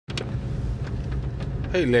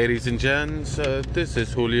Hey, ladies and gents, this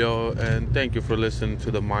is Julio, and thank you for listening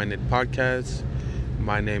to the Mind It podcast.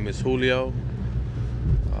 My name is Julio,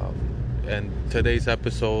 and today's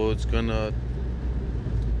episode is gonna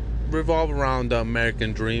revolve around the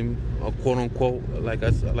American dream, quote unquote, like I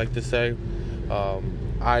like to say.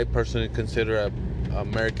 I personally consider a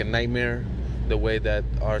American nightmare the way that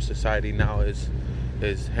our society now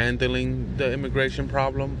is handling the immigration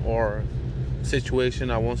problem or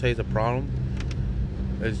situation. I won't say it's a problem.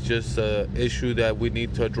 It's just an issue that we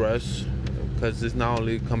need to address because it's not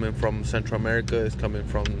only coming from Central America, it's coming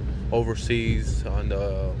from overseas on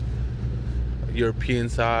the European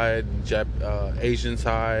side, Asian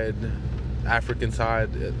side, African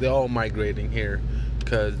side. They're all migrating here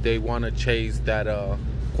because they want to chase that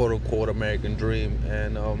quote unquote American dream.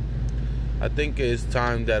 And I think it's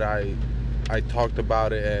time that I talked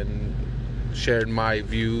about it and shared my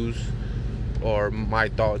views or my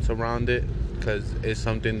thoughts around it because it's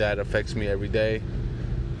something that affects me every day.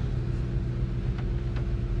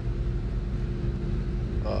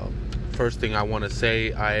 First thing I want to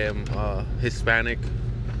say, I am Hispanic.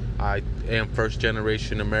 I am first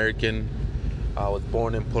generation American. I was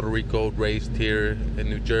born in Puerto Rico, raised here in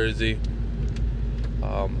New Jersey.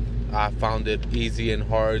 I found it easy and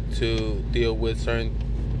hard to deal with certain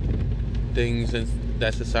things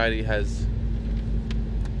that society has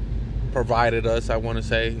provided us. I want to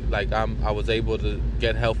say, like I was able to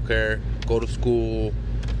get health care, go to school,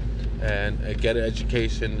 and get an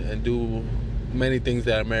education and do many things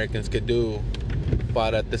that Americans could do.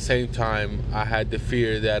 But at the same time, I had the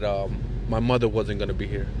fear that my mother wasn't going to be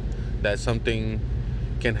here, that something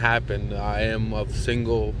can happen. I am of a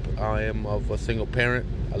single parent.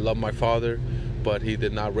 I love my father, but he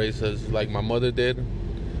did not raise us like my mother did.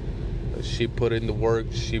 She put in the work,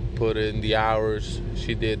 she put in the hours,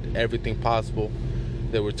 she did everything possible.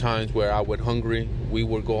 There were times where I went hungry, we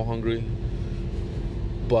would go hungry,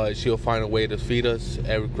 but she'll find a way to feed us.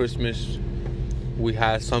 Every Christmas, we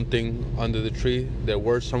had something under the tree. There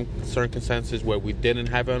were some circumstances where we didn't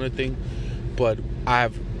have anything, but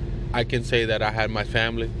I can say that I had my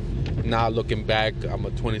family. Now looking back, I'm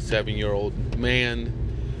a 27-year-old man,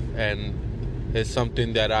 and it's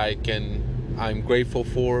something that I'm grateful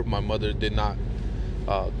for. My mother did not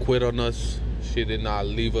quit on us. She did not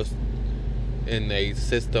leave us in a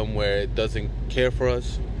system where it doesn't care for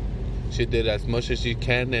us. She did as much as she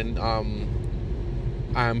can, and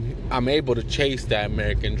I'm able to chase that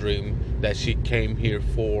American dream that she came here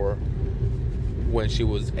for when she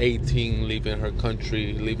was 18, leaving her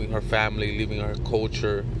country, leaving her family, leaving her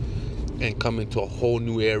culture, and coming to a whole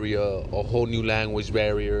new area, a whole new language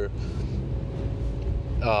barrier.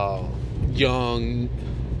 Young,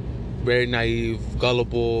 very naive,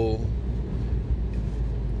 gullible.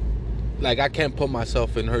 Like, I can't put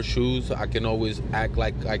myself in her shoes. I can always act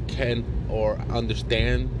like I can or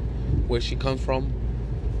understand where she comes from.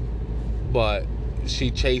 But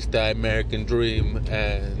she chased that American dream,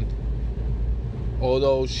 and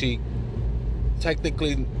although she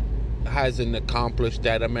technically hasn't accomplished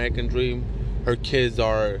that American dream, her kids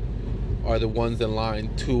are the ones in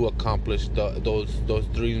line to accomplish those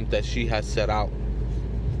dreams that she has set out.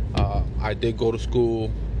 I did go to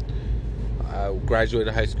school. I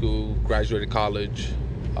graduated high school, graduated college,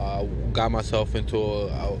 got myself into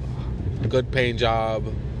a good paying job,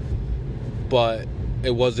 but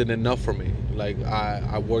it wasn't enough for me. Like,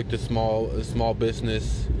 I worked a small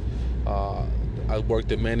business. I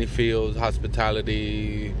worked in many fields: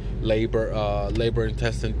 hospitality, labor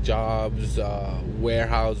intensive jobs,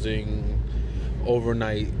 warehousing,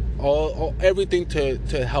 overnight, all everything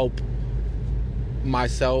to help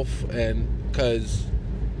myself, and because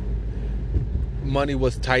money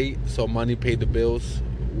was tight, so money paid the bills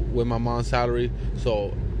with my mom's salary.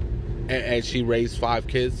 So, and she raised 5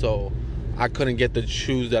 kids, so I couldn't get the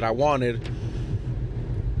shoes that I wanted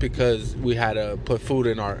because we had to put food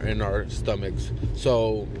in our stomachs.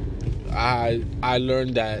 So I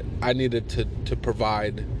learned that I needed to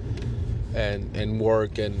provide and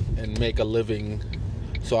work and make a living.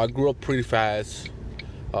 So I grew up pretty fast.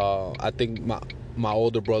 I think my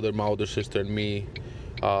older brother, my older sister, and me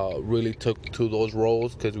really took to those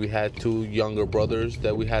roles because we had 2 younger brothers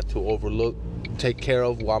that we had to take care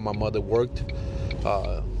of while my mother worked.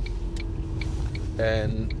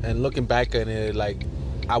 And looking back at it, like,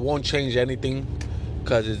 I won't change anything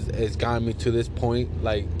because it's gotten me to this point.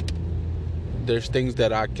 Like, there's things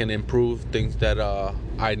that I can improve, things that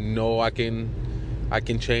I know I can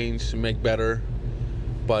change to make better,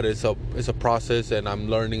 but it's a process, and I'm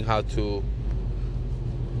learning how to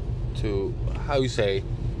how you say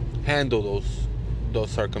handle those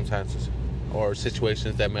circumstances or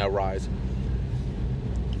situations that may arise.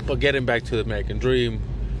 But getting back to the American dream,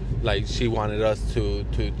 like she wanted us to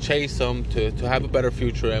chase them, to have a better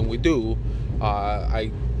future, and we do.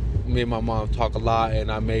 Me and my mom talk a lot,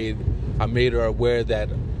 and I made her aware that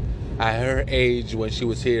at her age, when she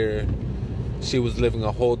was here, she was living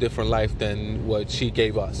a whole different life than what she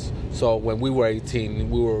gave us. So when we were 18,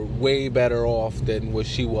 we were way better off than what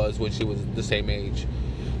she was when she was the same age.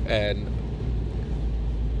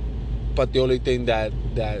 But the only thing that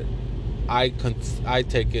I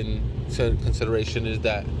take into consideration is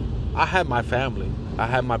that I had my family. I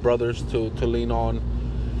had my brothers to lean on.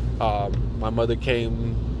 My mother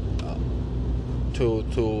came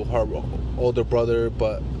to her older brother,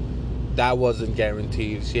 but that wasn't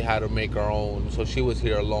guaranteed. She had to make her own, so she was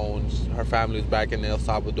here alone. Her family was back in El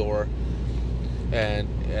Salvador, and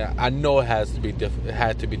I know it had to be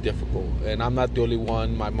difficult. And I'm not the only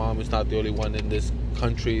one. My mom is not the only one in this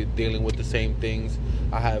country dealing with the same things.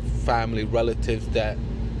 I have family, relatives that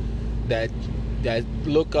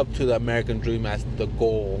look up to the American dream as the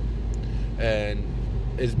goal, and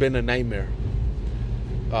it's been a nightmare.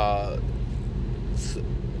 I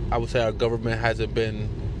would say our government hasn't been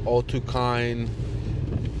all too kind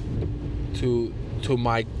to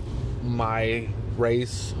my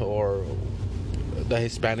race, or the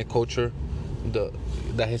Hispanic culture, the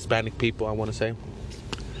Hispanic people, I want to say.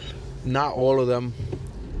 Not all of them,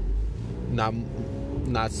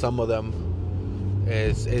 not some of them.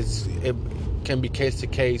 It can be case to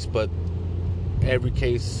case, but every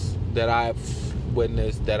case that I've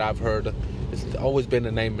witnessed, that I've heard, it's always been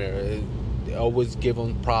a nightmare. They always give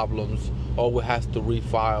them problems. Always has to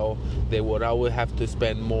refile. They would always have to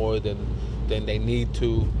spend more than they need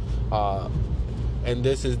to, and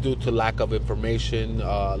this is due to lack of information.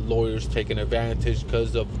 Lawyers taking advantage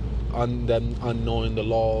because of them unknowing the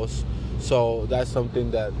laws. So that's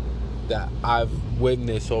something that I've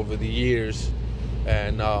witnessed over the years,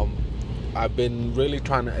 and I've been really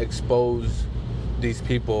trying to expose these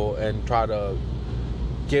people and try to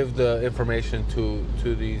give the information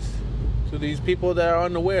to these people that are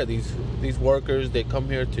unaware. These workers, they come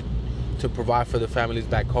here to provide for their families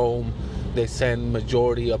back home. They send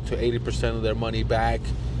majority up to 80% of their money back.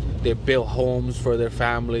 They build homes for their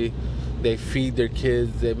family. They feed their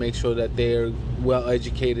kids. They make sure that they're well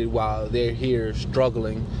educated while they're here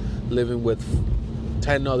struggling, living with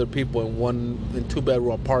 10 other people in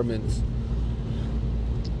 2-bedroom apartments,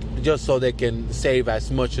 just so they can save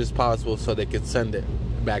as much as possible so they can send it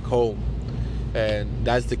back home. And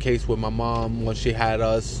that's the case with my mom. When she had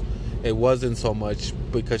us, it wasn't so much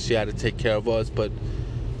because she had to take care of us, but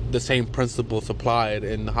the same principles applied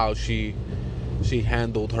in how she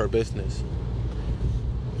handled her business.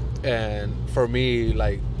 And for me,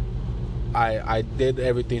 like, I did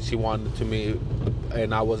everything she wanted to me,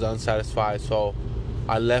 and I was unsatisfied, so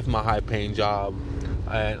I left my high-paying job,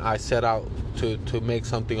 and I set out to make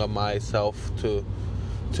something of myself, to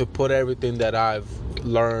put everything that I've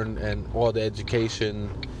learned and all the education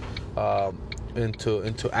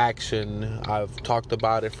into action. I've talked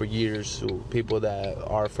about it for years, so people that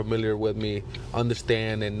are familiar with me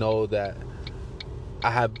understand and know that I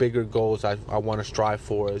have bigger goals I want to strive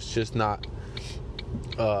for. It's just not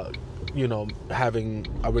having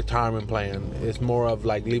a retirement plan. It's more of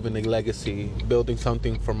like leaving a legacy, building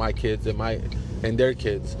something for my kids and their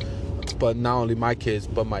kids. But not only my kids,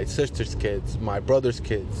 but my sister's kids, my brother's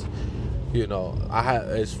kids.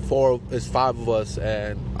 It's 5 of us,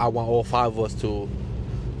 and I want all 5 of us to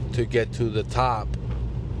get to the top.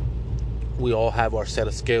 We all have our set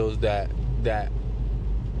of skills that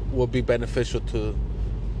will be beneficial to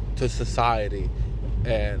society,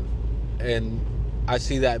 and I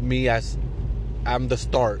see that me as I'm the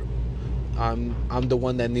start. I'm the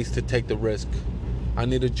one that needs to take the risk. I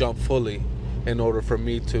need to jump fully in order for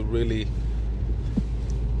me to really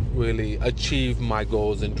achieve my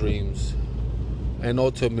goals and dreams. And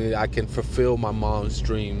ultimately, I can fulfill my mom's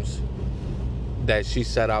dreams that she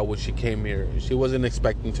set out when she came here. She wasn't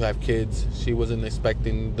expecting to have kids. She wasn't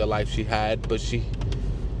expecting the life she had, but she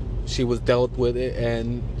was dealt with it,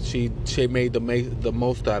 and she made the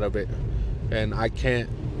most out of it. And I can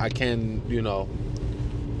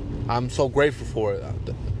I'm so grateful for it.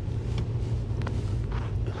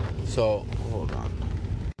 So hold on.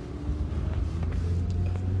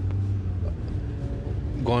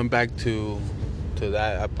 Going back to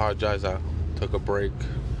that, I apologize. I took a break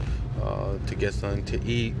to get something to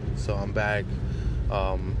eat, so I'm back.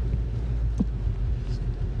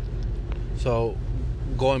 So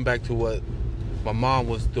going back to what my mom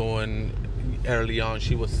was doing early on,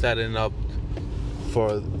 she was setting up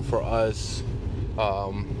for us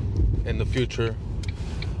in the future.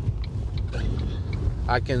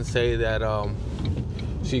 I can say that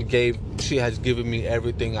She has given me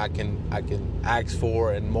everything I can ask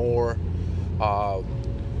for and more. Uh,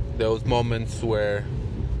 there was moments where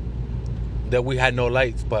that we had no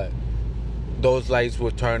lights, but those lights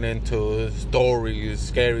would turn into stories,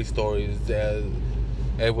 scary stories.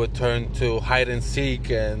 It would turn to hide and seek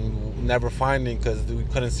and never finding because we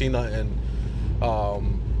couldn't see nothing.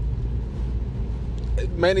 Um,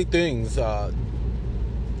 Many things.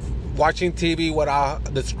 Watching TV without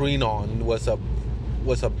the screen on was a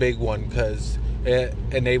big one because it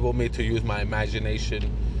enabled me to use my imagination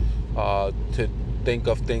to think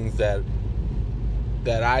of things that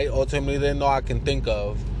I ultimately didn't know I can think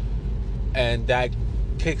of, and that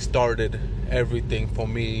kick-started everything for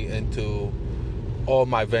me into all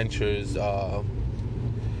my ventures. And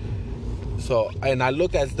I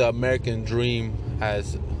look at the American dream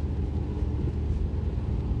as,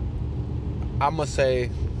 I'm gonna say,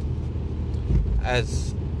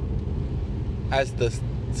 as the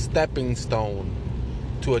stepping stone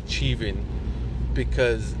to achieving,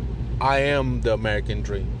 because I am the American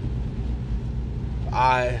dream.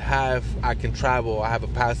 I can travel. I have a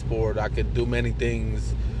passport. I can do many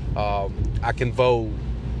things. I can vote.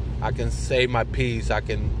 I can say my piece. I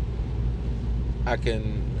can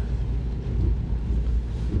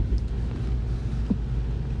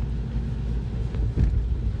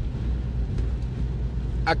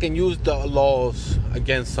use the laws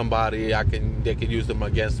against somebody. They can use them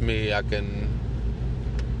against me. I can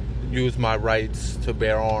use my rights to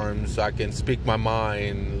bear arms. I can speak my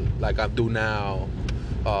mind like I do now.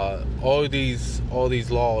 All these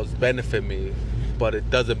laws benefit me, but it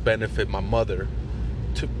doesn't benefit my mother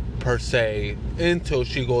per se until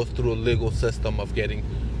she goes through a legal system of getting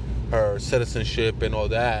her citizenship and all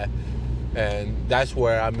that. And that's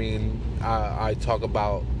where I talk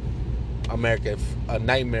about America. A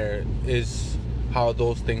nightmare is how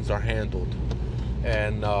those things are handled,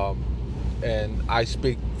 and I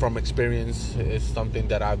speak from experience. It's something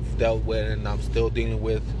that I've dealt with and I'm still dealing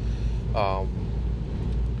with.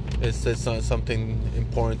 It's something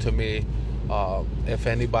important to me. If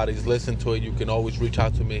anybody's listened to it, you can always reach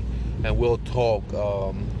out to me and we'll talk.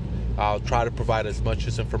 I'll try to provide as much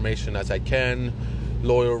information as I can,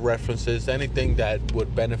 lawyer references, anything that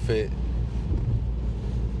would benefit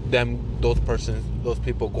them, those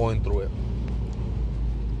people going through it.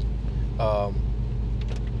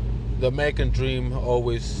 The American dream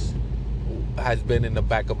always has been in the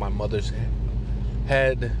back of my mother's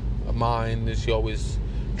head, mind. She always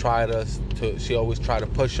tried to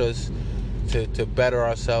push us to better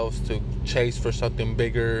ourselves, to chase for something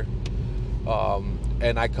bigger,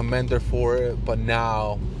 and I commend her for it. But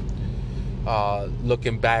now,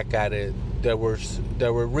 looking back at it, there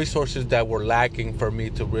were resources that were lacking for me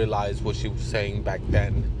to realize what she was saying back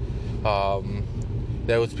then.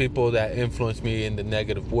 There was people that influenced me in the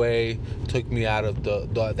negative way, took me out of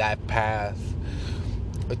that path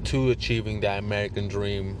to achieving that American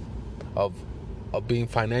dream of being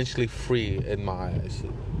financially free in my eyes.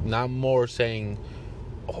 Not more saying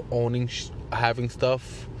owning, having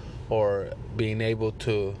stuff, or being able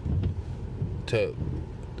to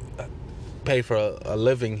pay for a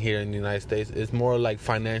living here in the United States. It's more like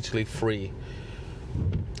financially free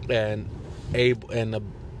and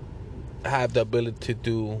have the ability to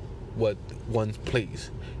do what one's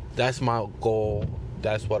please. That's my goal.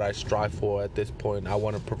 That's what I strive for at this point. I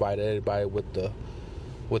want to provide everybody with the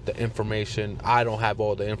information. I don't have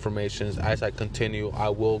all the information. As I continue, I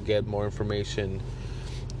will get more information.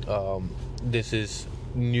 This is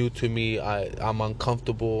new to me. I'm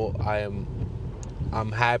uncomfortable.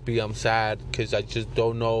 I'm happy. I'm sad because I just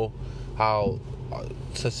don't know how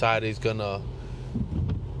society is gonna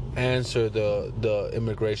answer the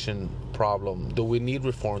immigration problem. Do we need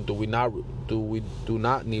reform? Do we not? Do we do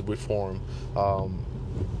not need reform?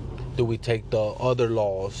 Do we take the other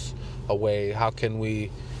laws away? How can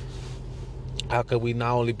we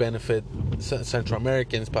not only benefit Central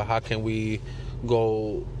Americans, but how can we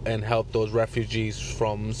go and help those refugees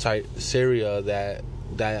from Syria that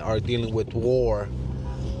are dealing with war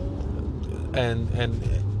and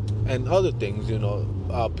other things?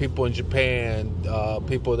 People in Japan,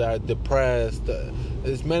 people that are depressed.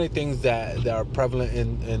 There's many things that are prevalent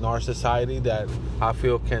in our society that I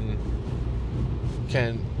feel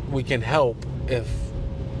we can help if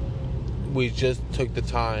we just took the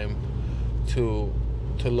time to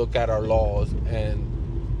look at our laws and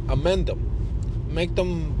amend them, make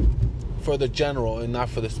them for the general and not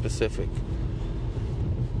for the specific.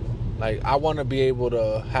 Like, I want to be able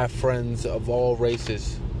to have friends of all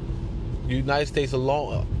races. The United States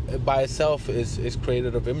alone, by itself, is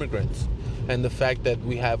created of immigrants, and the fact that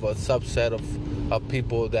we have a subset of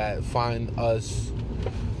people that find us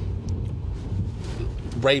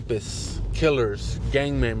rapists, killers,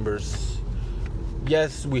 gang members.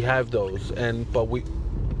 Yes, we have those, but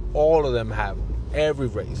all of them have every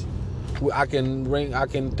race. I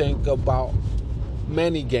can think about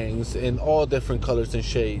many gangs in all different colors and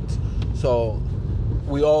shades. So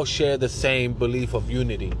we all share the same belief of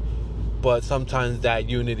unity, but sometimes that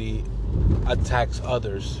unity attacks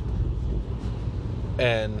others,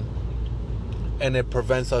 and it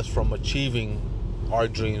prevents us from achieving our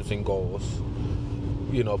dreams and goals.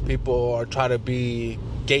 People are trying to be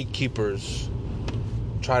gatekeepers,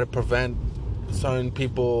 try to prevent certain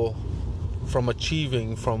people from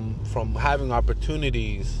achieving, from having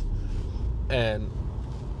opportunities. And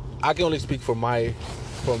I can only speak from my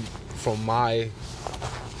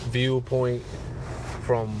viewpoint,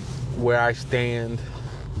 from where I stand.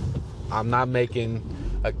 I'm not making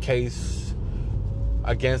a case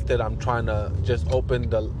against it. I'm trying to just open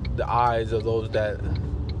the eyes of those that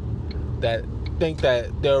think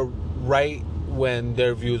that they're right when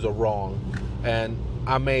their views are wrong. And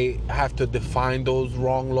I may have to define those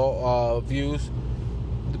wrong views,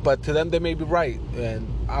 but to them they may be right. And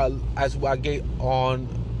as I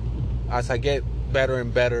get better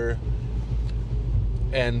and better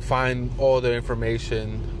and find all the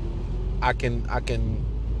information, I can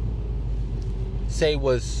say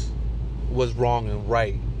was wrong and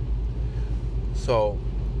right. So,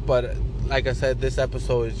 but like I said, this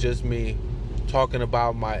episode is just me talking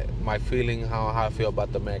about my feeling, how I feel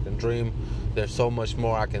about the American dream. There's so much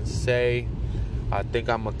more I can say. I think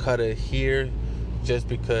I'm gonna cut it here, just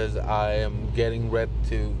because I am getting ready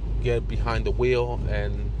to get behind the wheel,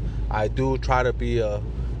 and I do try to be a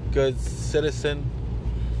good citizen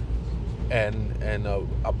and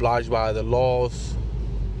obliged by the laws.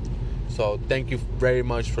 So thank you very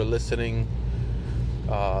much for listening.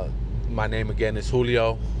 My name again is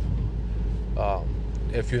Julio.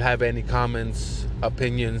 If you have any comments,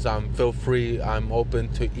 opinions, feel free. I'm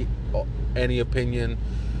open to any opinion,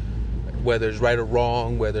 whether it's right or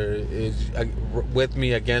wrong, whether it's with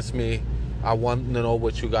me, against me. I want to know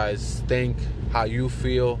what you guys think, how you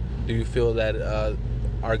feel. Do you feel that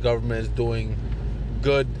our government is doing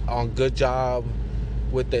good job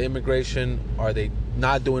with the immigration? Are they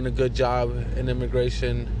not doing a good job in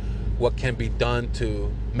immigration? What can be done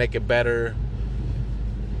to make it better?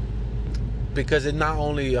 Because it not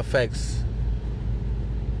only affects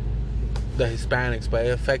the Hispanics, but it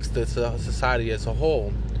affects the society as a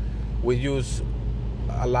whole. We use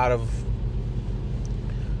a lot of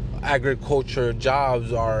agriculture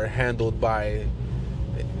jobs are handled by,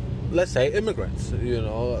 let's say, immigrants.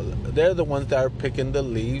 They're the ones that are picking the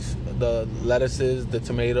leaves, the lettuces, the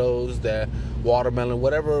tomatoes, the watermelon,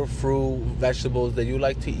 whatever fruit, vegetables that you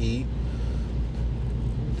like to eat.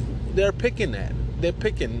 They're picking that.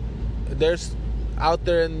 They're out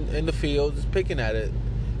there in the fields picking at it.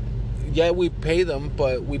 Yeah, we pay them,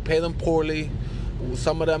 but we pay them poorly.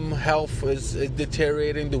 Some of them health is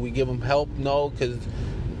deteriorating. Do we give them help? No, because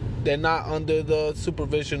they're not under the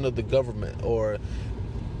supervision of the government, or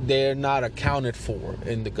they're not accounted for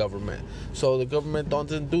in the government. So the government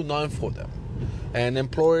doesn't do nothing for them. And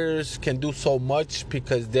employers can do so much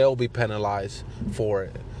because they'll be penalized for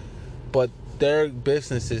it. But their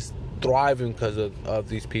business is thriving because of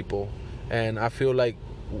these people. And I feel like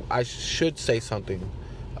I should say something.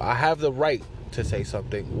 I have the right to say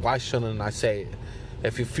something. Why shouldn't I say it?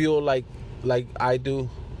 If you feel like I do,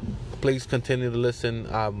 please continue to listen.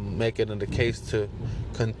 I'm making it a case to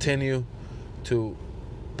continue to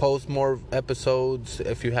post more episodes.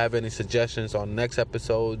 If you have any suggestions on next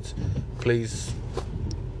episodes, please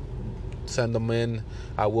send them in.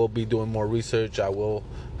 I will be doing more research. I will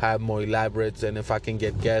have more elaborates, and if I can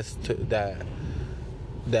get guests that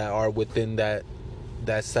are within that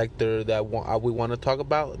sector that we want to talk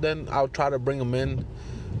about, then I'll try to bring them in.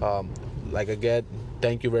 Again,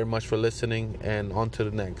 thank you very much for listening, and on to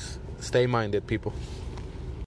the next. Stay minded, people.